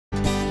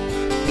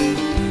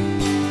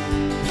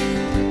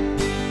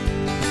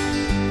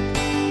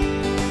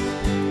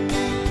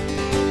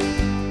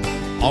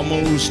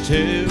almost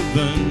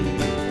heaven.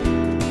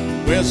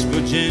 West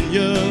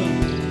Virginia,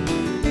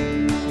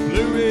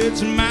 Blue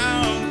Ridge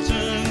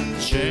Mountain,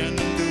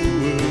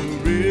 Shenandoah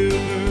River.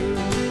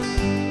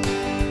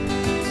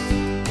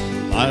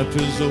 Life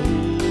is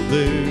old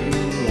there,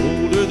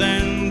 older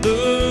than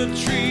the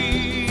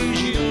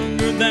trees,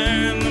 younger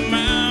than the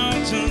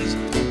mountains,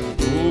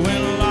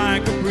 blowing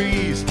like a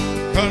breeze.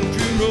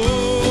 Country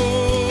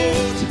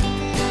roads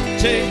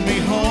take me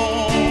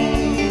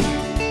home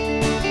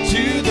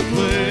to the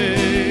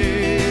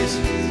place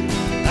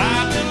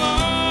I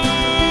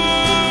belong.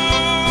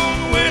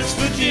 West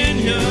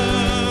Virginia,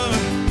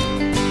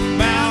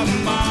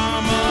 Mountain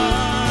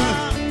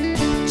Mama,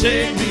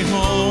 take me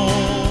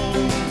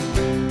home.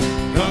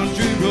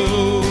 Country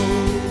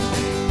roads,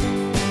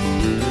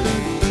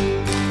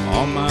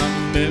 all my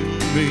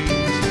memories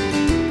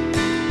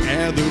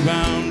gather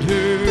round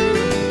her.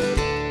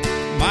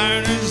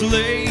 Miner's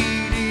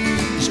lady,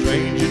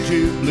 stranger to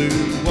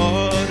blue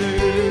water.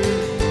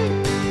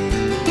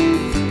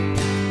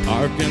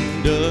 Dark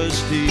and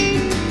dusty,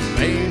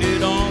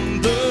 painted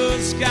on the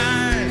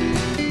sky.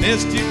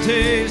 Misty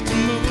taste of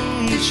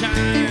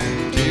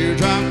moonshine,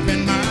 teardrop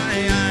in my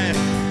eye.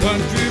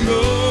 Country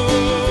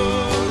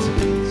roads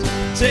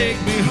take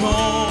me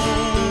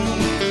home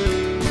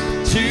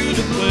to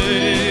the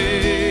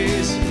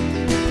place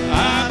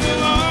I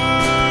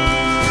belong.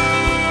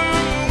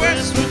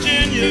 West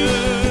Virginia,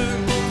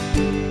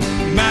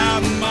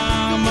 Mountain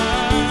Mama,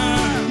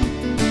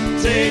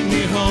 take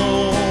me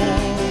home.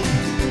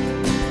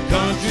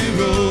 Country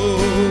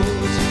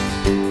roads,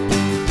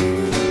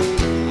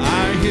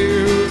 I hear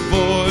her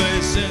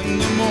voice in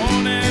the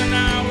morning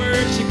hour.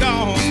 She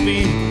calls me.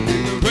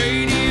 The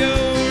radio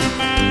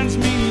reminds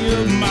me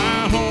of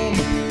my home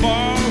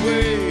far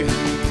away.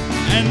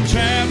 And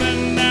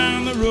traveling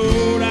down the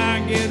road,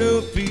 I get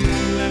a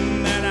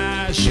feeling that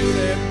I should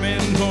have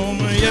been home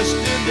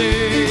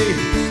yesterday.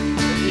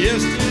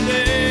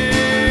 Yesterday.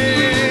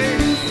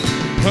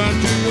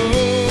 Country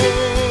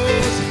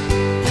roads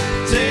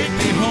take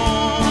me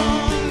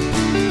home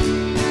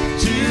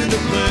to the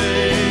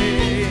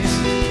place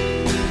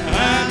I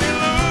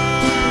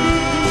belong.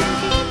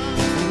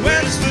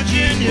 West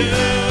Virginia,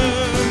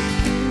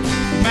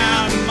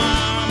 Mountain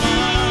Mama,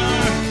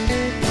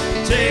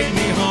 take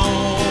me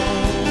home.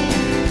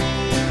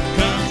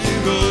 Country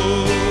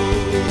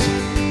roads,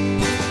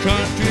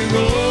 country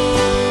roads,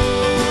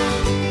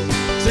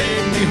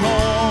 take me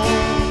home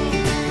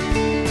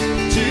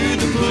to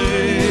the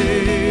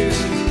place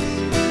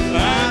I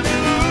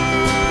belong.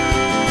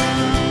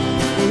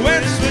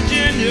 West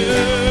Virginia,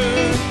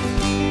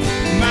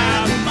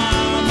 Mountain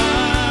Mama,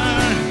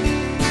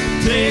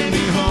 take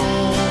me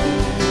home.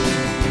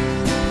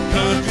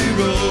 Country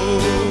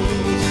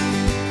roads,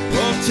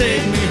 oh,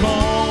 take me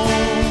home.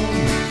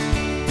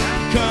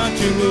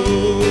 Country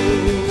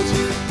roads,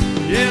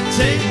 yeah,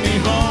 take me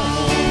home.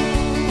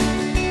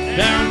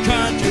 Down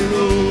country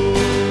roads.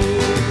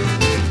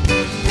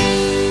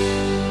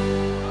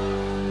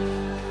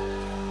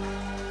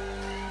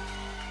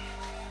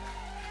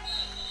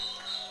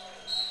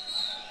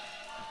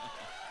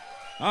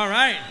 All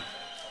right.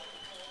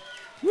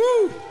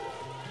 Woo!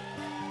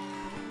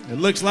 It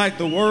looks like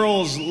the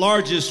world's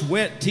largest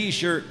wet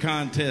t-shirt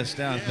contest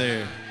out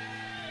there.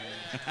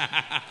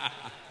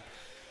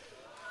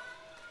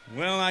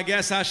 Well, I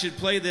guess I should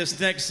play this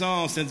next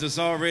song since it's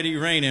already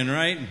raining,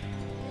 right?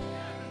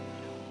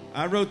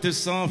 I wrote this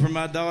song for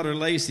my daughter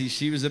Lacey.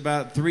 She was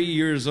about 3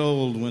 years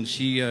old when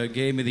she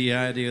gave me the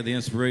idea, the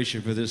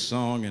inspiration for this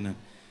song, and I'm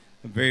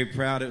very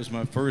proud. It was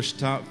my first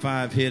top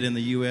 5 hit in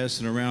the U.S.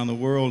 and around the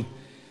world,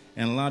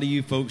 and a lot of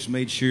you folks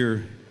made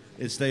sure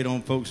it stayed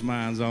on folks'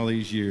 minds all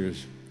these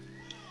years.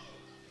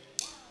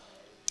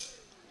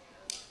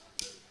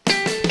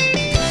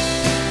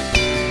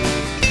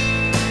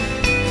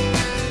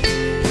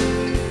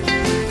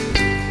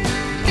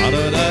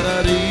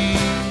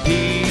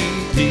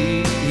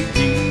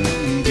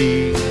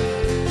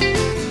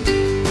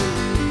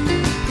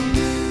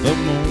 The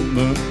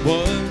moment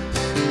was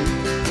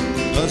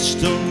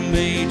custom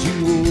made to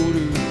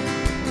order.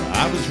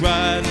 I was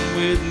riding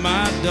with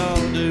my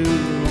daughter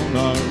on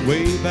our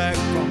way back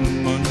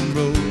from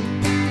Monroe,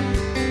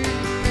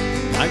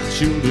 like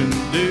children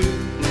do.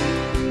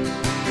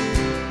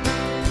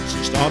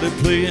 She started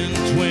playing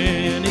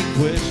 20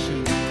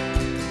 questions,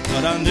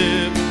 but I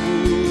never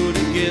would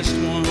have guessed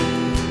one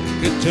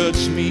could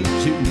touch me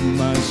to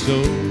my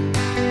soul.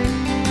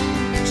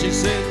 She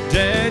said,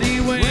 Daddy,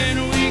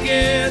 when we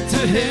get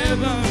to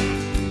heaven,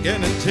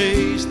 can I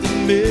taste the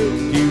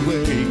Milky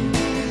Way?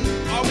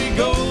 Are we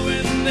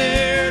going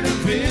there to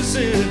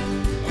visit,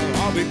 or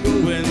are we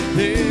going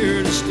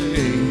there to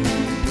stay?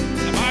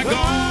 Am I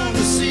going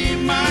to see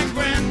my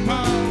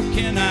grandpa?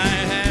 Can I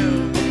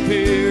have a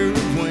pair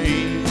of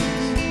wings?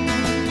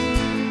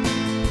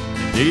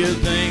 Do you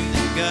think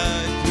that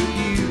God could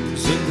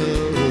use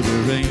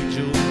another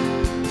angel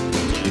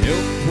to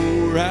help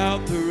pour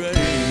out the rain?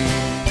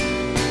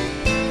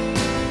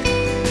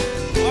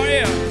 Oh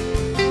yeah.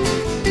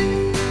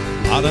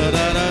 La da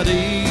da da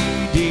dee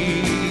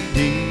dee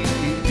dee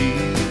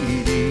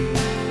dee dee.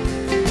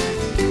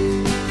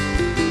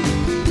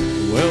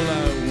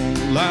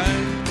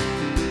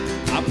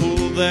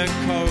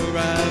 car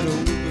ride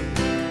over,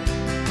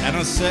 and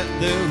I sat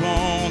there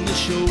on the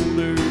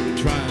shoulder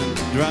trying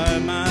to dry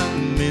my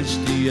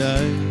misty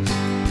eyes.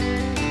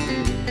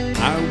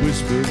 I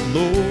whispered,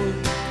 Lord,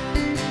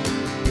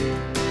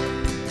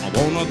 I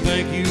wanna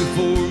thank you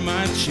for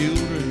my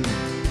children,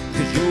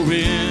 'cause your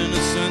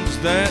innocence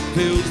that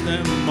fills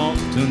them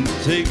often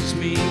takes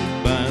me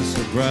by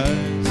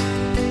surprise.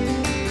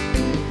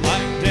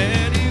 Like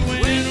Daddy,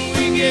 when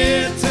we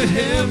get to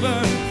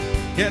heaven,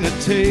 can I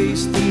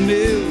taste the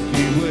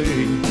Milky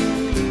Way?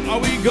 Are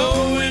we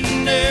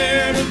going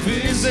there to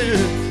visit,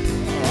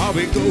 or are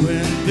we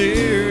going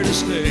there to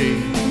stay?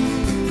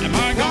 Am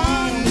I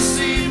going to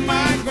see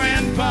my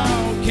grandpa?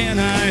 Can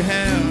I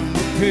have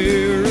a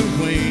pair of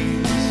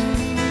wings?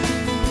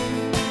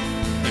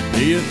 And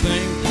do you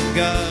think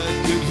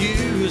God could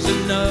use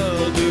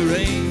another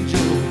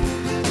angel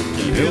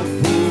to help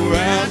pour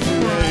out the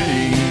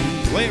rain?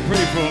 Lay it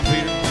pretty for him,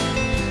 Peter.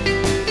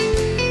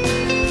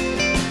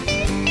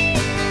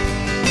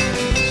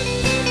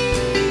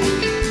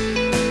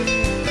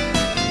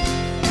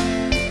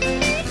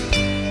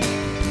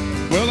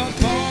 Well, I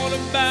thought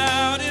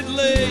about it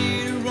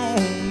later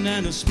on,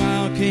 and a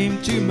smile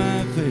came to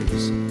my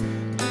face.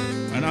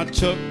 And I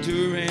tucked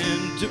her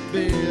into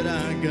bed.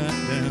 I got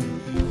down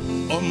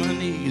on my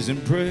knees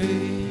and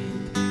prayed.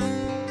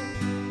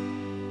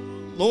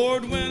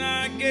 Lord, when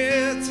I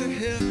get to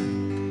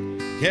heaven,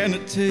 can I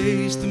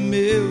taste the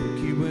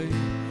Milky Way?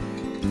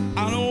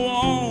 I don't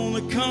want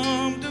to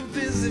come to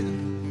visit,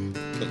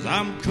 'cause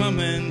I'm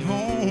coming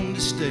home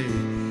to stay.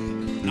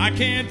 I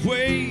can't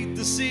wait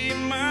to see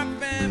my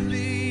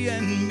family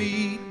and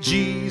meet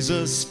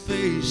Jesus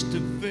face to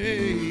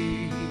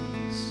face.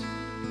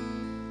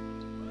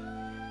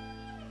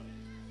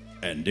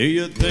 And do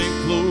you think,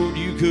 Lord,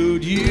 you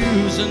could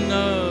use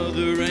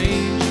another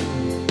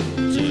angel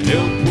to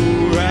help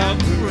pour out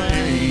the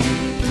rain?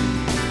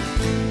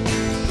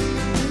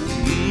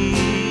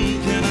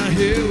 Can I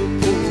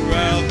help pour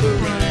out the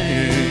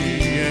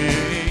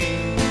rain?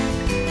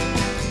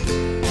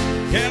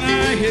 Can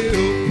I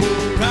help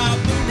pour out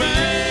the rain?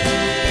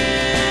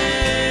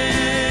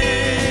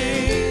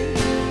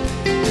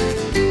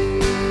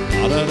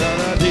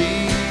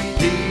 Da-da-da-da-dee-dee-dee-dee.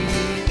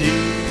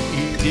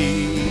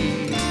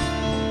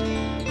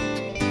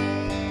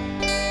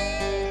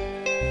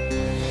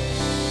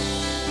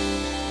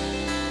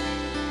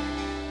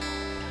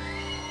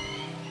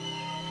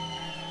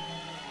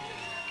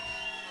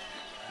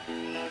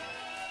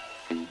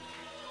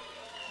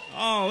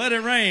 Oh, let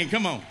it rain.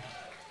 Come on.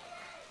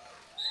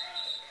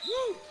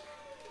 Woo.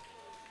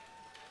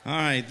 All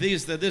right,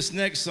 this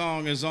next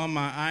song is on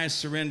my I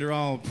Surrender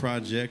All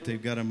project.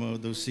 They've got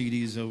those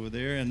CDs over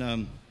there.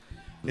 And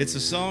it's a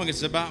song.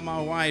 It's about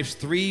my wife's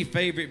 3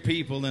 favorite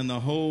people in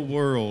the whole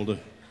world: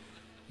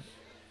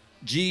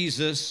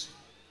 Jesus,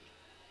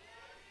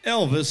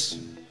 Elvis,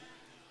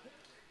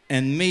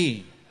 and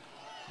me.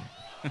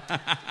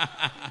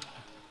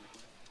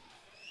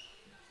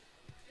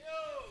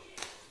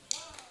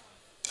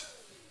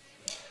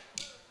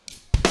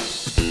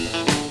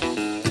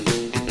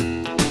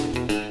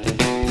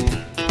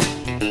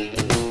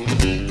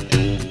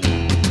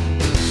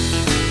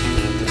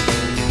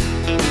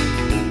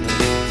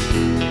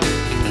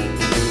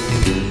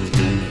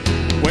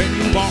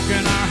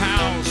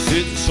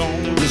 It's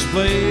on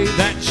display,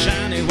 that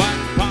shiny white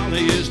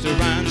polyester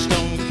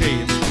rhinestone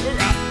case.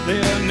 Right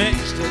there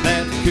next to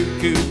that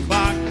cuckoo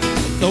clock,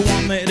 the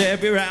one that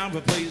every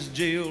hour plays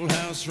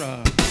jailhouse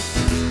rock.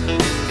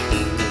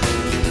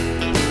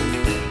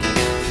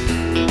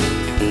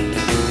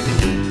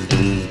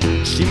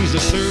 She's a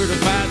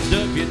certified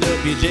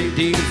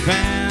WWJD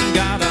fan,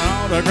 got an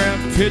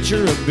autographed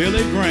picture of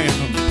Billy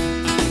Graham.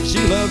 She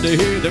loved to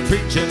hear the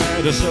preaching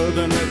at a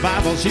Southern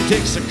revival. She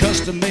takes a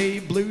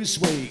custom-made blue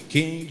suede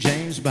King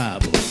James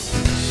Bible.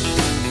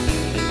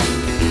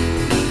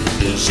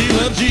 She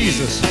loves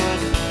Jesus,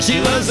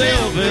 she loves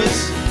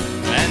Elvis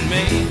and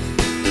me.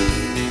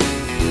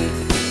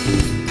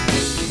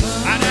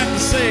 I'd have to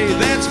say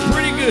that's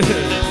pretty good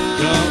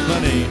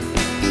company.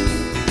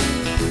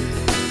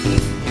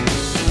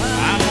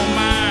 I don't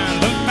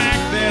mind the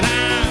fact that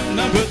I'm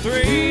number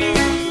 3.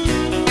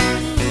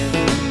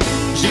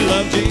 She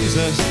loves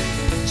Jesus,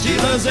 she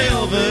loves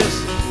Elvis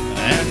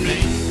and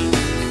me.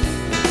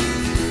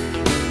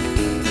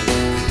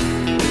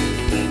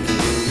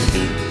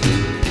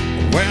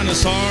 When I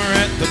saw her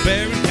at the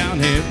Barron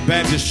County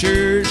Baptist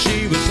Church,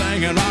 she was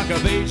singing Rock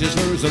of Ages,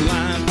 hers a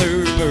line,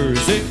 3rd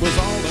verse. It was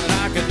all that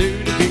I could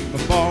do to keep from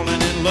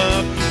falling in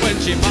love. When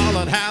she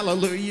followed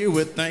hallelujah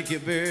with thank you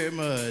very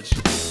much.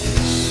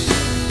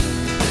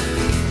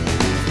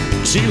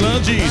 She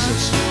loves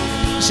Jesus,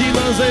 she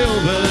loves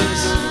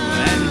Elvis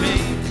and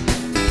me.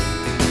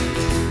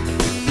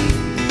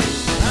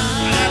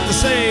 I have to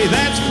say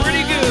that's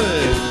pretty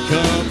good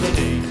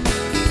company.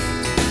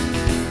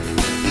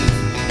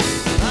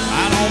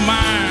 I don't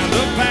mind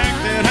the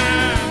fact that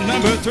I'm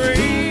number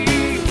 3.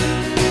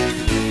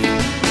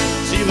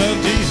 She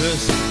loves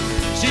Jesus,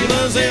 she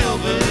loves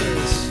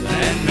Elvis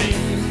and me.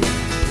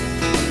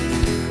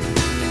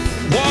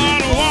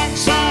 One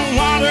walks on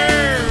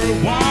water,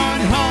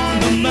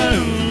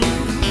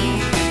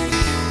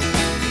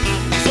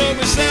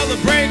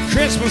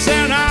 Christmas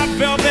and our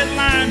velvet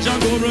line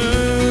jungle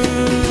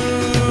run.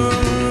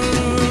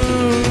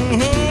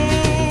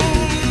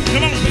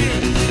 Come on, Peter.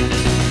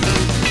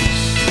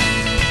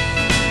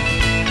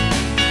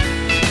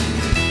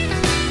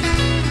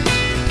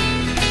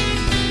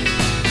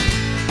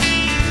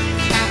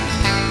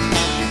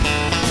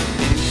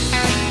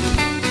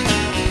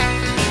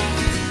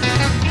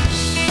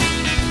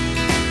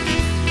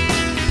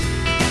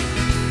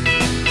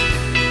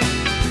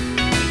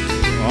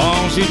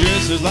 She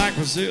dresses like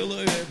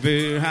Priscilla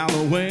every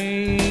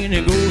Halloween.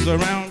 It goes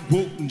around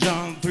quoting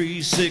John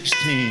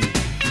 3:16.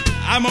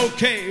 I'm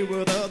okay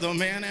with other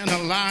men in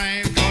her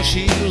life, 'cause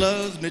she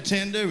loves me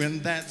tender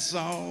and that's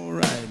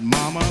alright,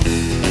 mama.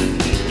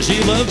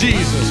 She loves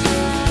Jesus,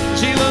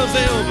 she loves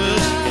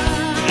Elvis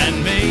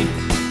and me.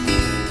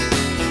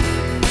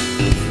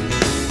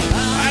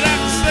 I'd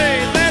have to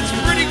say that's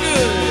pretty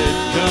good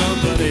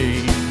company.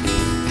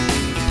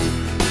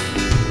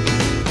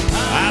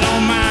 I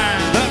don't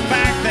mind the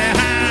fact that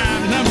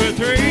I'm number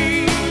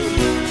 3.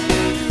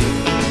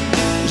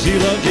 She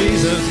loves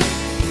Jesus,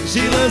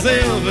 she loves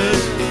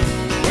Elvis.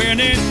 When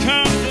it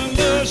comes to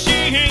love, she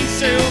ain't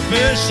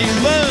selfish. She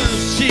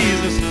loves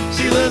Jesus,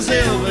 she loves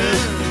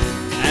Elvis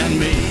and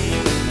me.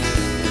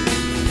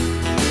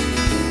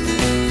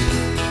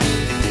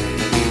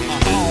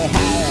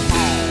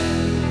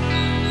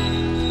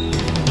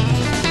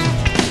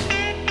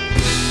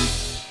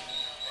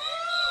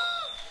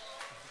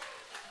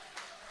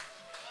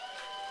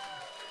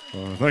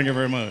 Well, thank you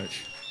very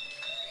much.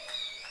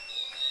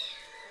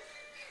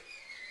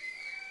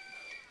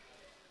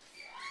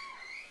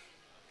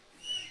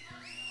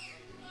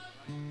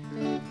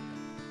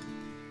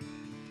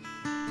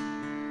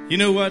 You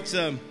know what?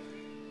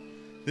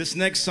 This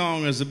next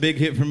song is a big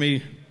hit for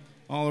me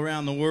all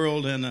around the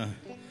world, and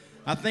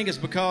I think it's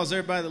because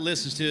everybody that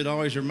listens to it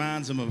always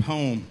reminds them of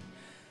home.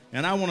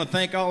 And I want to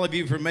thank all of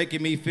you for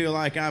making me feel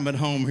like I'm at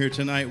home here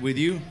tonight with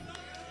you.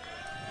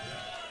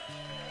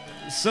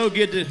 It's so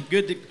good to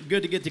get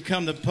to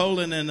come to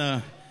Poland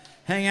and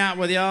hang out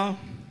with y'all.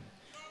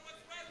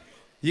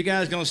 You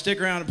guys gonna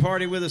stick around and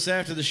party with us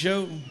after the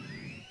show?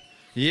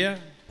 Yeah?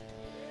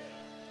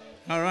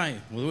 All right.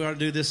 Well, we ought to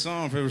do this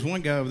song. If there was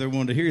one guy over there who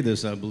wanted to hear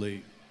this, I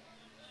believe.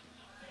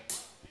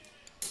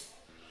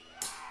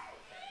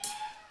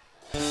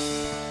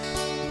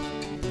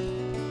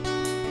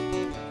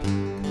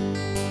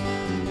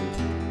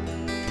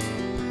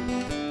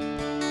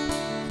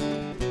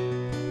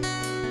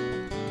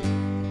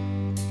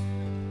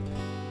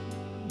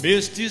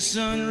 Misty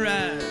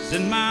sunrise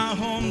in my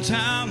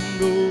hometown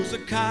goes a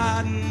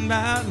cotton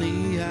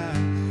valley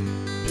high.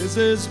 There's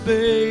this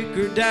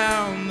baker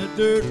down the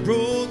dirt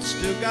road,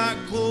 still got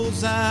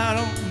clothes out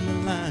on the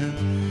line.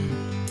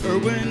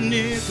 Erwin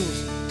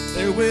Nichols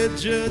there with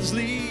Judge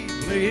Lee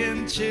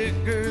playing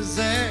checkers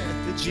at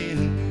the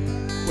gym.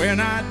 When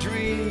I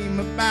dream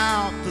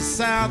about the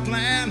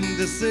Southland,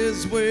 this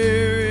is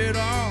where it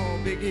all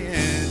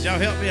begins. Y'all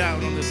help me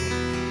out on this one.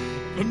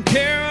 From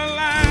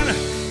Carolina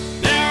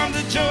down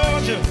to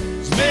Georgia,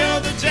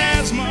 smell the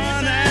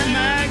jasmine and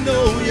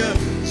magnolia.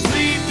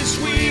 Sleepy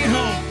sweet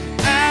home,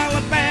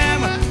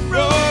 Alabama,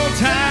 roll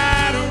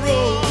tide to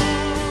roll.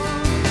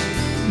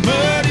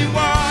 Muddy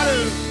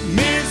water,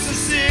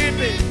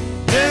 Mississippi,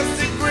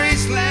 dusty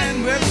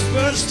Graceland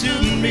whispers to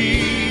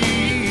me.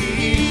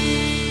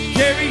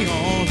 Carry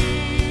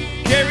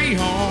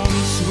on,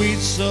 sweet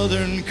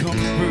southern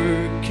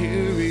comfort,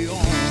 carry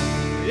on.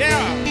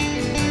 Yeah!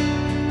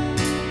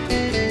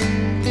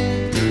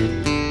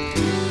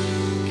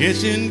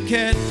 Catching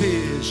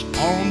catfish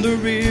on the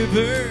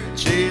river,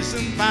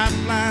 chasing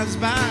fireflies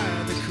by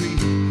the creek.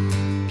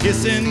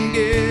 Kissing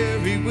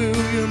Gary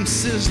Williams'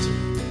 sister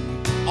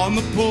on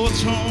the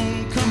porch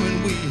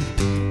homecoming week.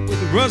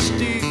 With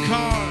rusty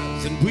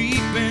cars and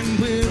weeping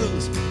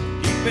willows,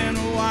 keeping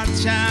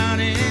watch out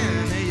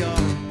in the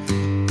yard.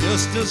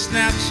 Just a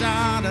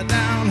snapshot of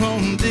down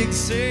home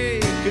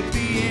Dixie, could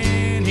be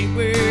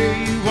anywhere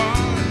you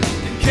are.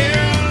 In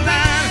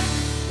Carolina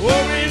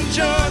or in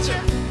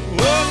Georgia,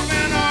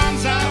 open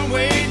arms are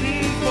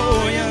waiting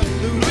for you.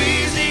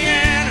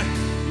 Louisiana,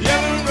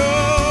 Yellow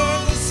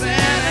Rose,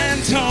 San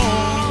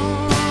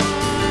Antonio.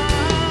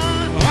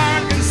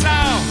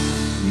 Arkansas,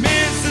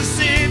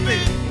 Mississippi,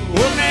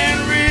 Old Man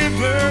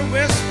River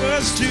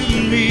whispers to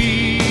me.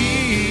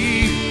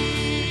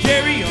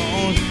 Carry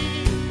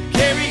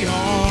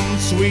on,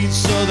 sweet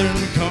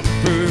southern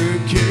comfort,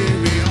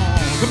 carry on.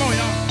 Come on,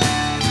 y'all.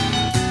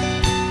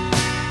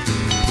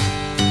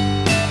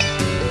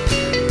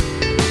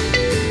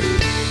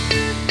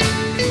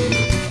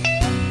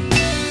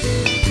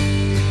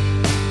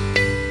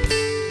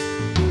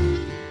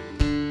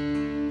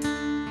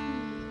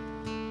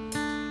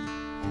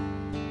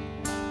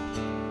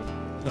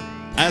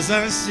 As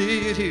I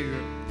sit here,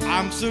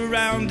 I'm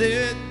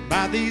surrounded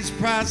by these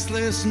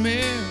priceless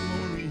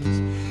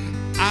memories.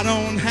 I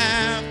don't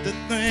have to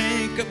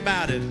think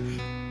about it.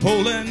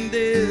 Poland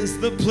is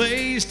the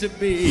place to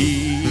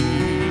be.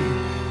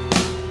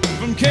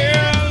 From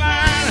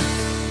Carolina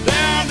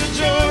down to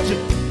Georgia,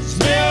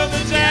 smell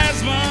the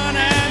jasmine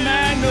and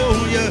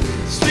magnolia.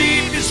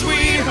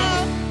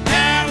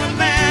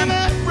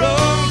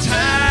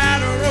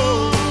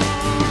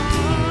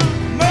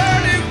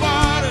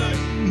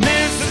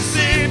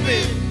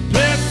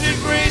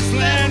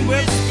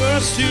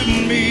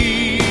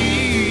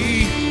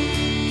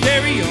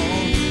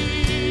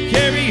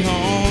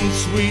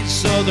 sweet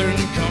southern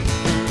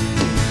comfort.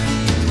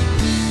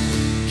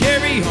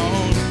 Carry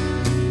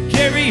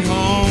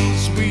on,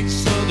 sweet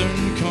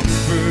southern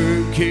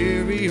comfort,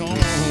 carry on.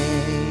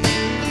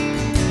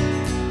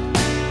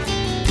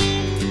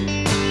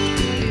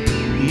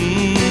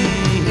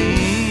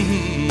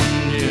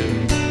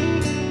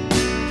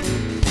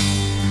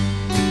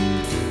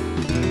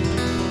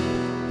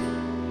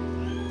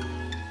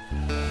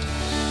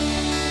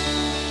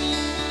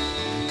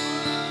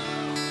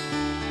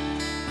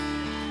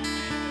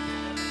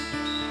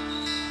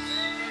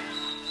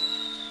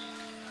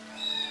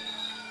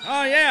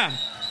 Oh, yeah.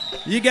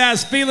 You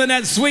guys feeling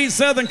that sweet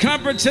southern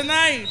comfort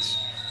tonight?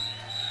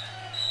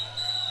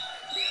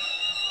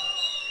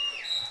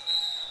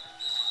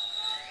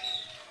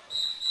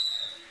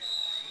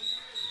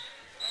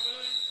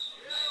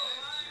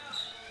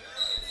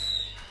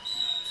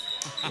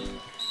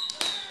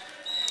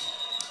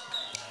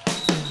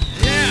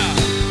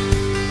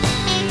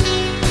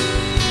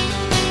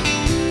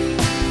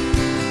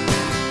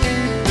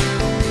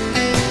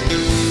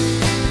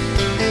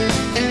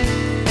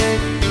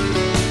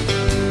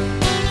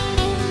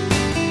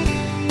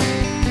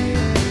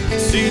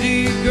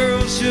 City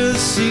girls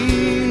just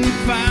seem to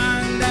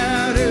find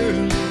out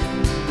early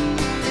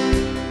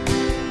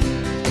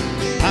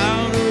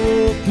how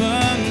to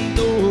open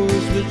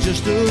doors with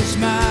just a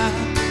smile.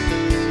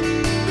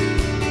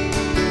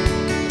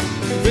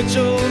 Rich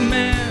old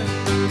man,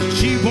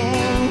 she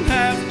won't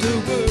have to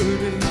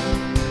worry.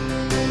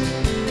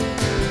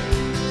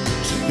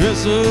 She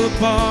dress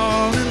up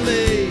all in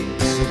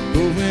lace and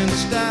go in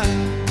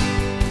style.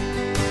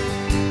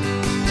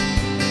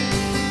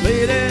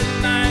 Late at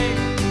night,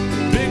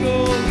 big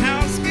old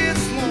house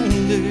gets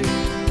lonely.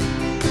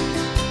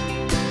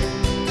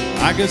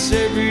 I guess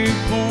every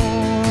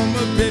form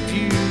of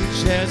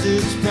refuge has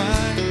its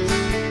price,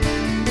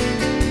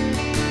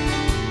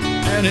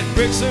 and it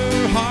breaks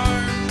her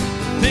heart to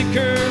think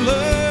her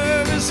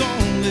love is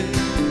only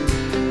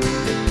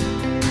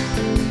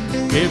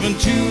given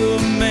to a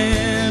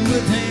man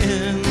with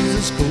hands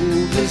as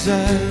cold as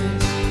ice.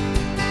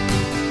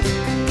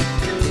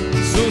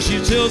 So she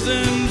tells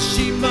him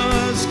she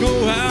must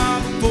go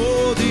out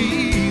for the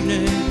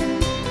evening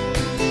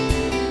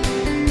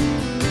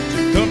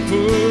to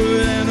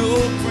comfort an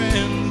old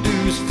friend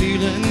who's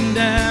feeling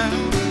down.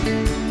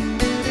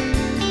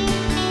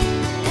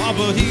 Oh,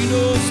 but he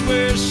knows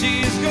where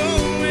she's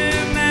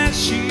going as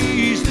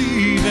she's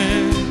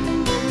leaving.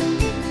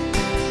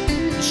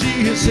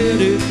 She is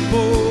headed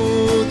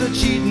for the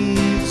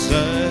cheating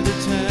side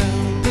of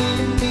town.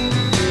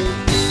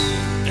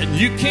 And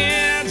you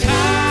can't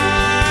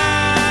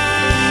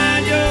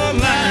hide your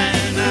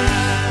lying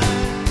eye,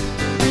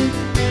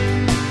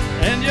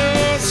 and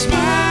your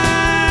smile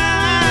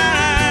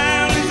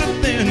is a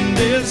thin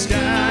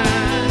disguise.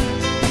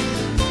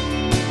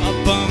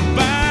 But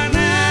by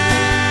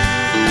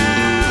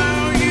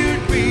now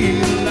you'd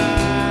realize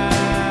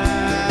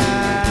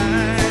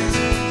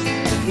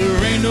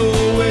there ain't no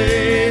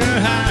way to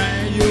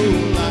hide your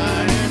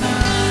lying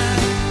eye.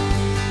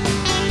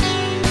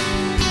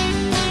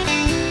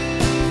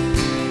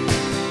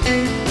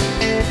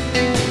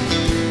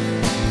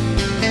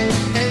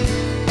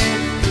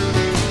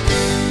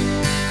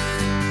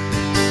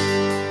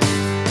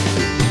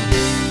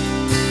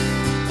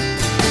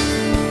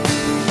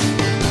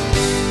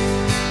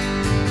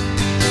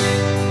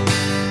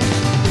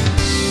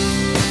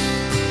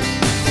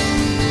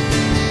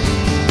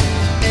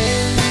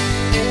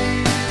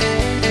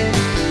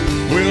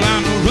 Well,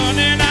 I'm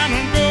running down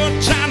the road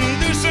trying to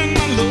loosen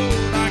my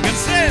load. I got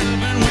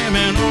 7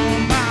 women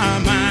on my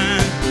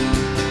mind.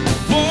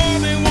 4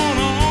 they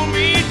wanna own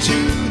me,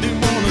 2 they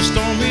wanna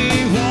stone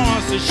me,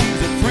 1 says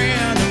she's a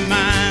friend of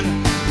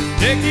mine.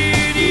 Take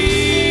it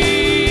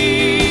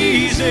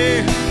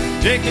easy,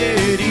 take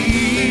it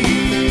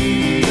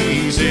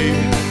easy.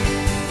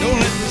 Don't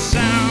let the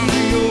sound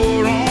of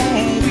your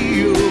own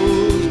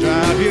wheels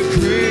drive you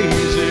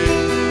crazy.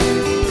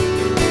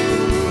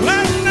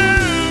 Let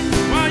them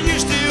while you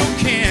still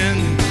can.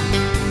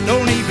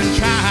 Don't even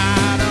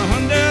try to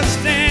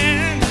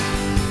understand.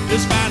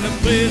 Just find a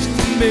place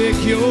to make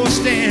your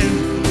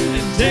stand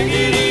and take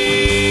it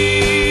easy.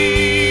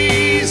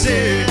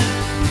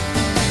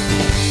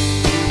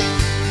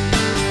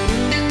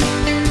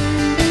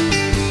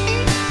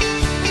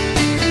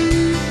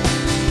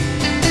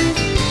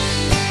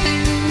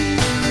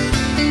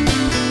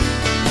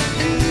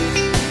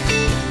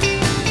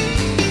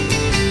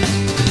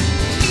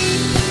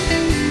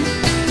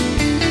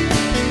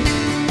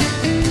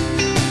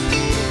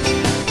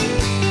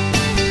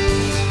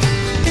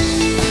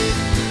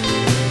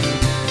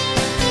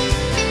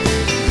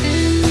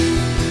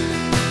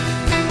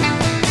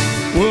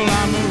 Well,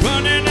 I'm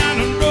running down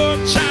the road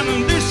trying to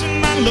loosen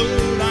my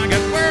load. I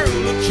got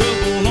world of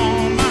trouble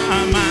on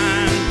my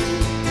mind.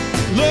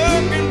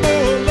 Looking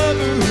for a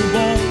lover who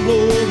won't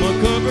blow my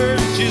cover.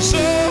 She's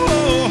so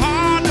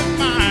hard to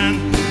find.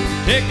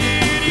 Take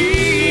it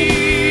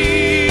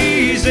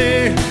easy,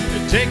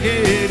 take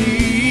it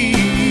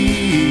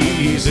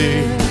easy.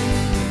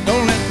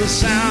 Don't let the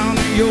sound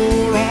of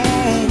your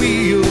own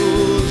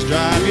wheels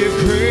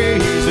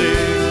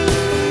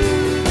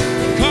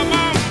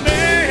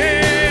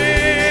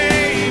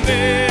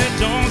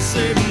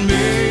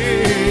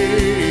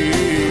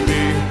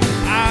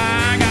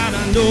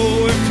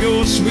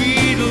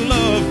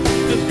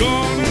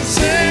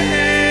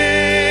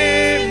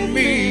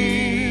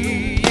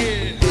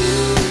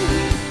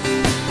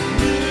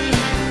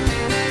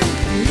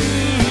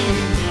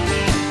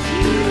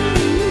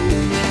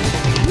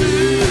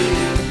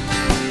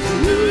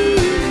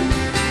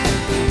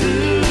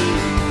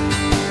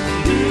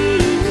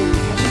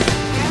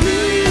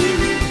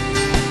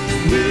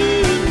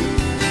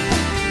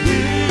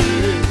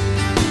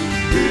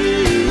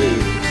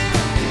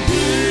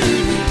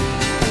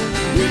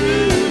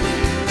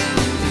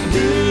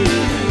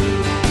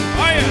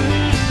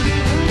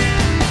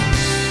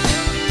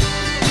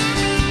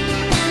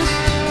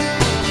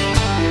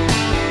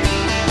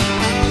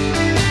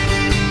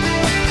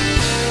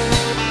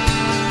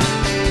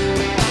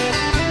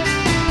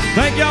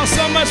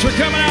much for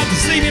coming out to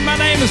see me. My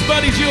name is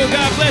Buddy Jewell.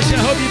 God bless you. I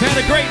hope you've had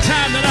a great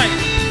time tonight.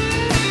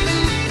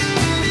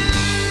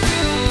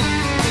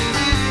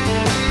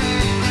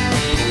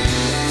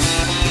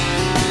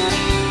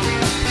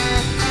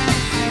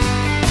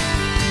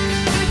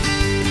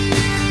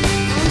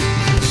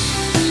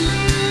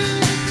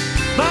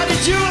 Buddy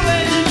Jewell,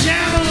 ladies and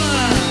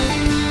gentlemen.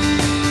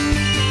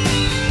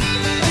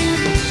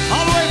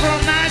 All the way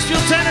from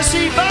Nashville,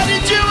 Tennessee, Buddy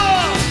Jewell.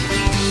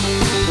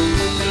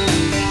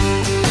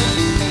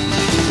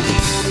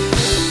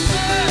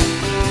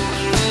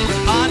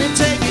 On and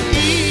take it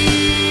easy.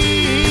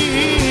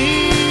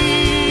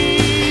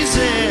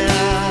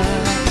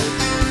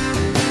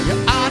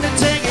 You're on and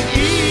take it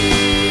easy.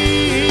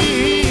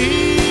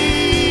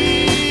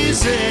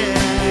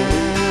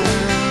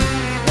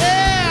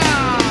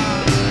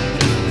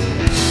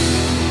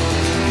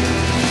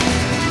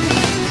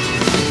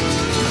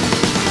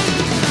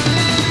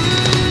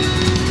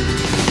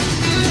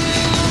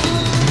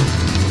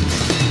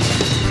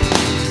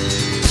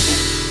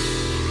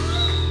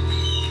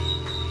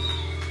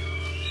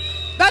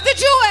 Buddy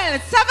Jewell,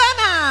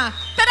 Savannah!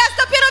 Teraz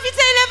dopiero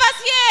widzę, ile was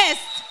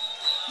jest!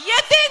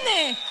 Jedyny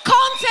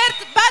koncert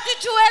Buddy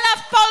Jewella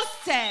w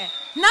Polsce!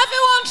 Na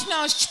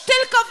wyłączność,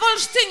 tylko w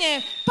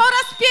Olsztynie, po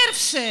raz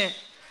pierwszy!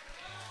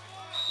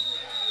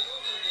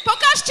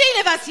 Pokażcie,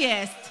 ile was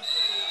jest!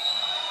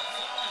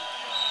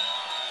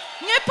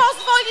 Nie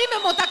pozwolimy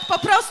mu tak po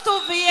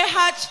prostu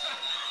wyjechać.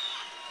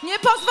 Nie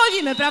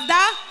pozwolimy, prawda?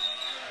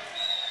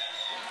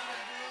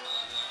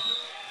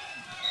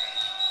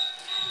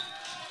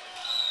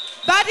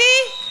 Buddy?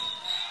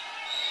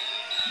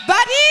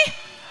 Buddy?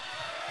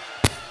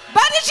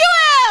 Buddy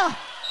Jewell!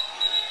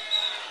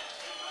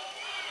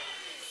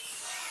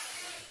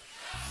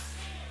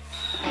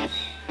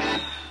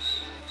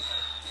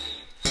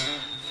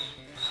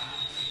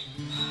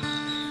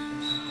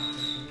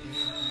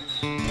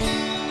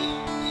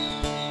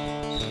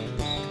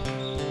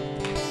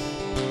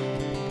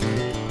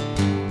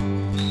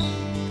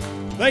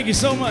 Thank you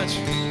so much.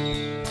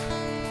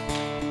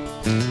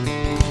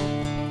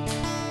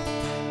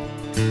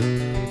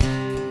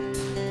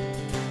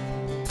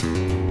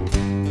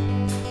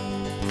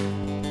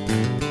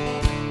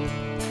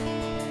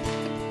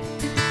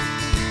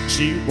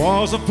 She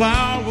was a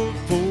flower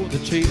for the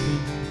taking,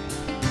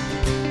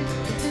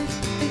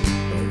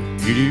 her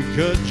beauty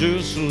cut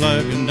just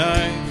like a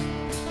knife.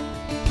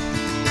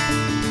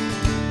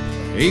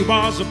 He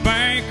was a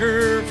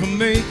banker from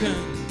Macon.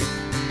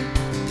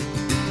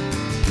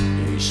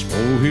 He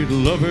swore he'd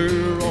love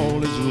her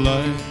all his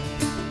life.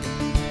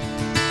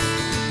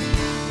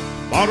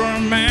 Bought her a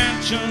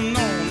mansion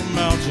on a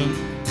mountain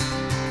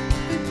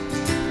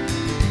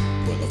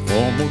with a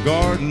formal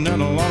garden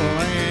and a lot of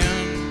land.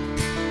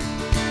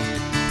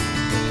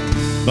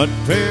 But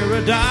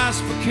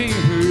paradise became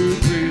her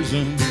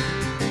prison.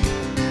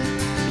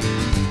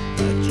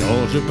 That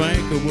Georgia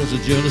banker was a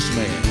jealous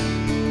man.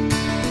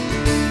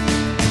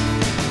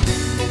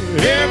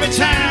 Every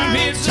time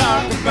he'd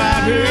talk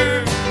about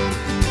her,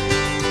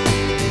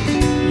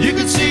 you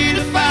could see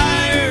the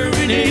fire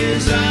in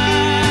his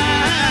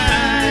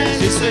eyes.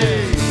 He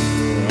said,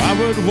 I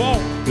would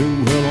walk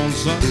through hell on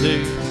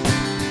Sunday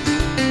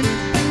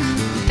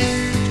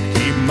to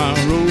keep my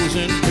rose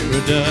in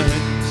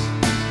paradise.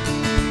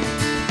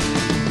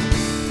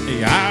 He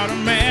hired a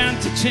man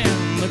to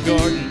tend the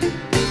garden.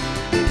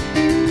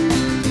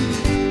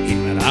 He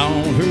went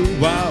on her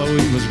while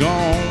he was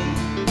gone.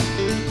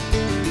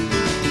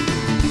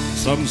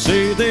 Some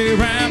say they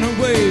ran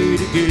away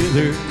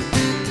together.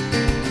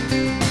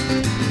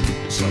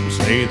 Some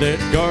say that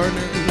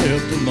gardener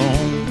left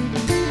alone.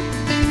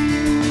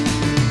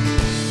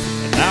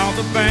 And now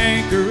the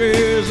banker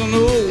is an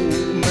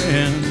old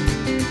man.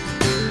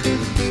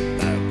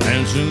 That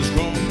mansion's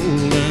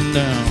crumbling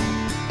down.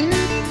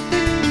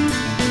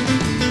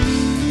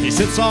 He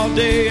sits all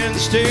day and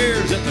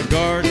stares at the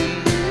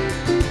garden.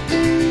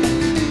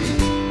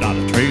 Not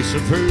a trace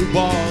of her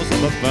was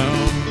ever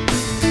found.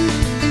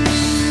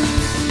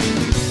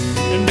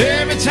 And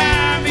every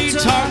time he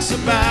talks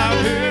about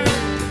her,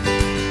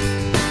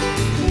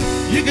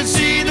 you can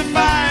see the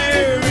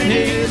fire in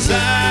his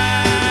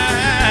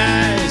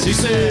eyes. He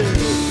said,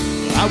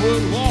 I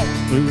would walk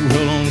through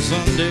hell on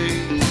Sunday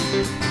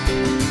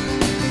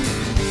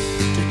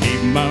to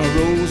keep my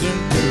rose in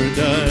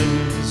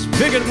paradise.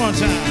 Pick it one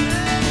time.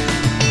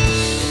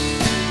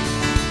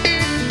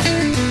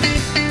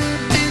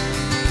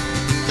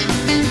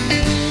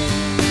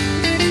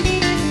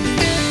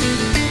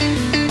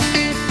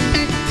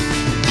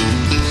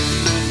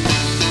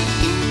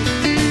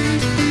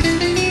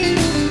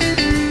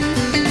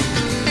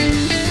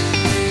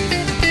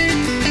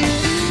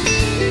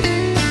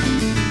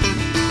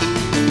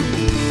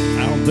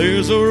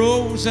 There's a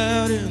rose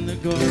out in the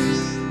garden.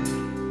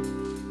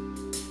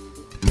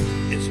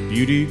 Its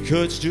beauty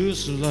cuts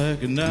just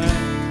like a knife.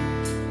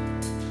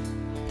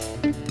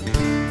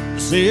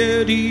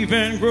 Said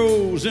even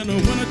grows in the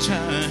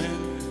wintertime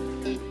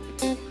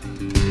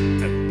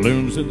and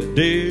blooms in the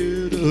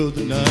dead of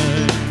the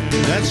night.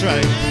 That's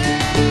right.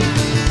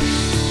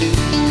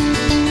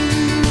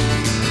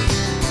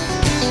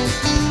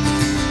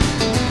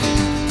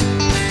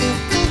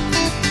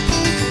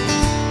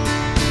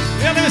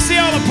 see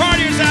all the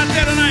partiers out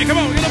there tonight. Come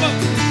on, get them up.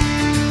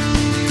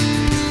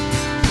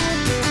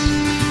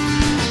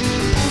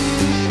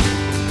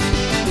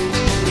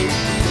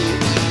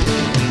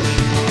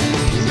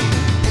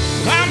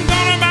 I'm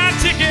gonna buy a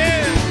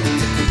ticket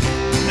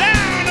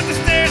down at the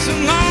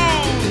station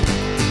long.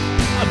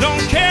 I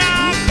don't care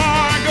how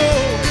far I go.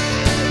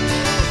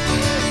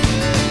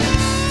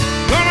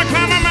 Gonna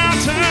climb a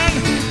mountain,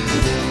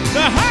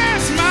 the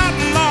highest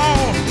mountain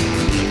long.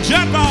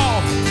 Jump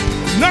off,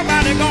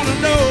 nobody gonna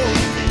know.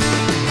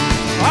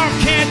 Oh,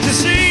 can't you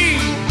see?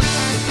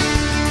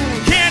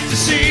 Can't you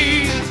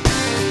see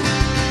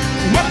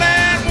what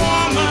that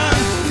woman,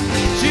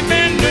 she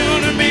been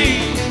doing to me?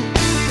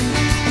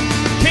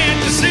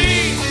 Can't you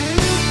see?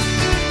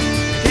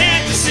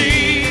 Can't you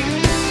see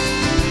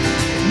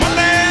what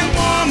that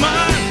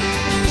woman,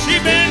 she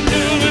been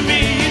doing to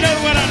me? You know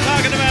what I'm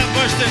talking about,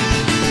 Buster.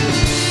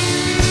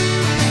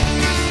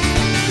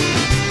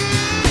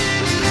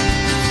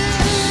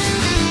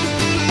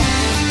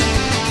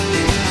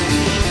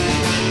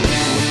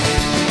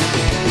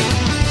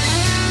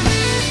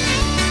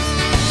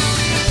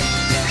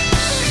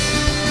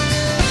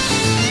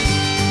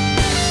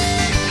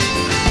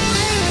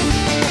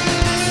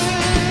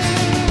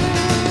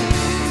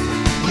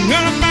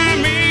 Gonna find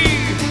me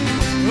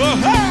a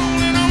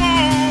hole in a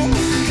wall.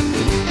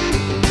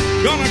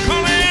 Gonna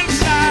call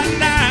inside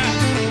now.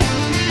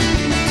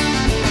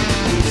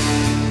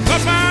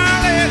 'Cause my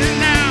lady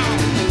now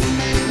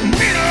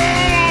been a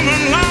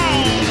woman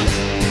long,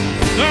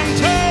 done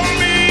told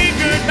me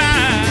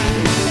goodbye.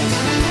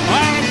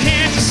 Oh,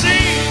 can't you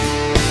see?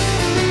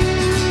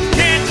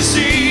 Can't you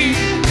see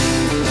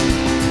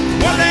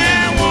what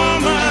that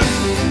woman,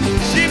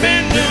 she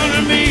been doing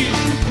to me?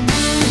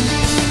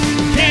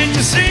 Can't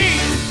you see?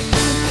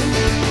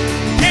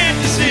 Can't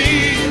you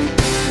see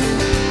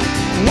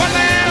what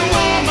that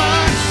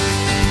woman,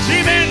 she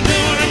been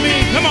doing to me?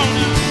 Come on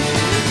now.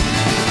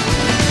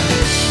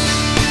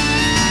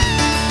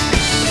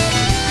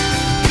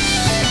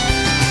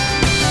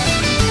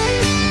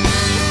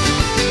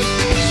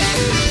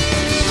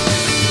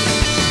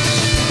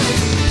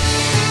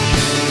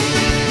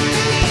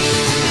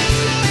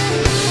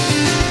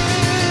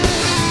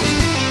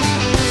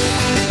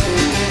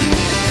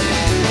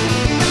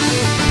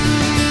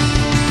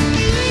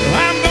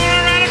 I'm gonna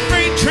ride a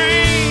freight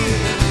train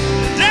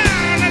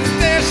down at the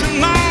station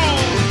long.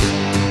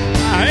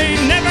 I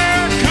ain't never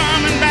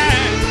coming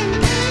back.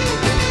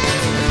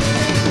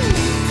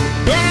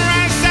 Gonna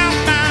ride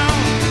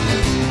southbound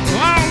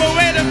all the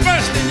way to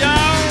Bursting,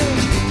 y'all,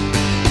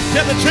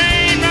 till the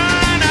train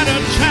run out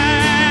of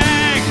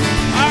track.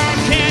 Oh,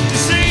 can't you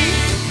see?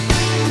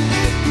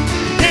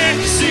 Can't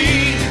you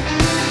see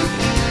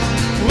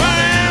what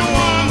that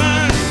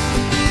woman,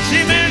 she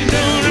been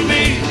doing to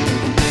me?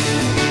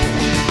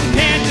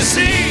 Can't you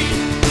see?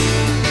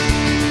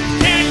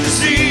 Can't you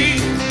see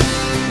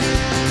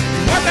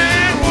what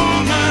that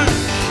woman,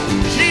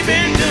 she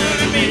been doing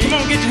to me? Come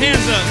on, get your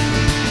hands up.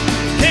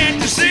 Can't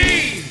you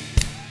see?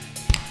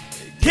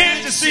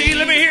 Can't you see?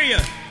 Let me hear you.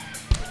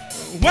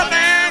 What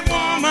that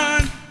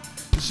woman,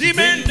 she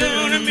been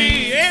doing to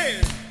me?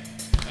 Yeah.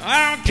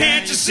 Oh,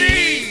 can't you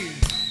see?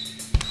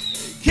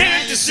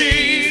 Can't you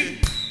see?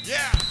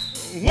 Yeah.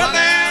 What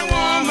that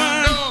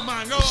woman,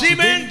 she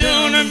been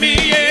doing to me?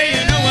 Yeah,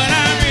 you know what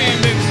I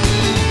mean, baby.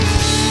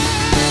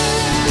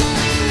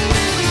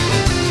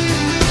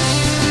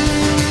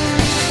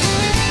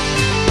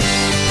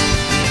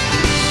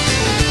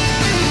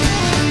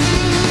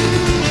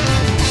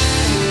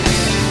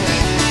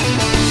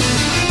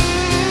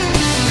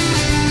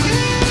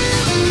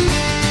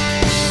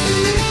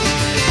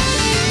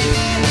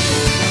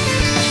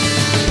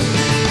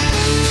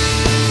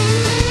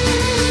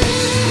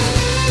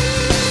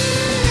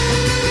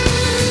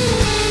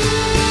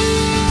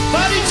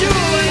 Buddy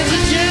Jewell, ladies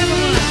and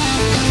gentlemen.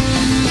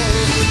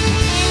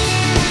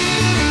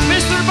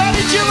 Mr.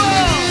 Buddy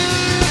Jewell.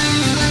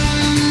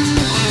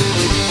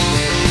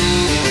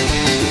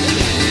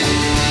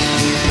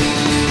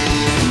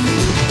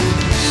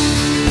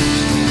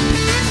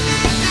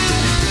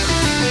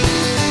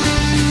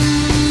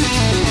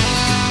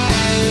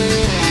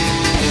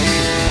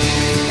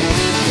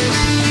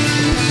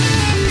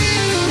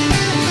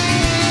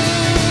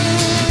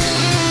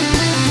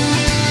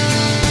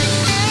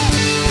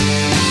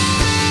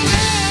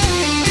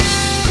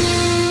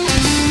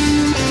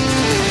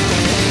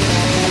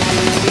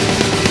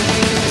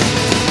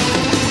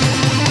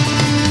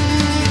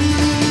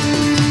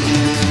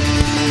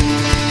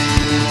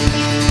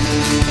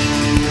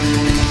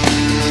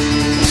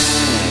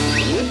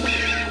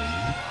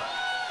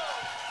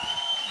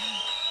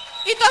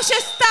 I to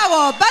się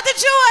stało. Buddy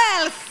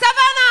Jewell,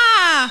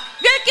 Savannah!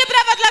 Wielkie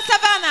brawa dla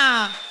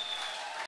Savannah!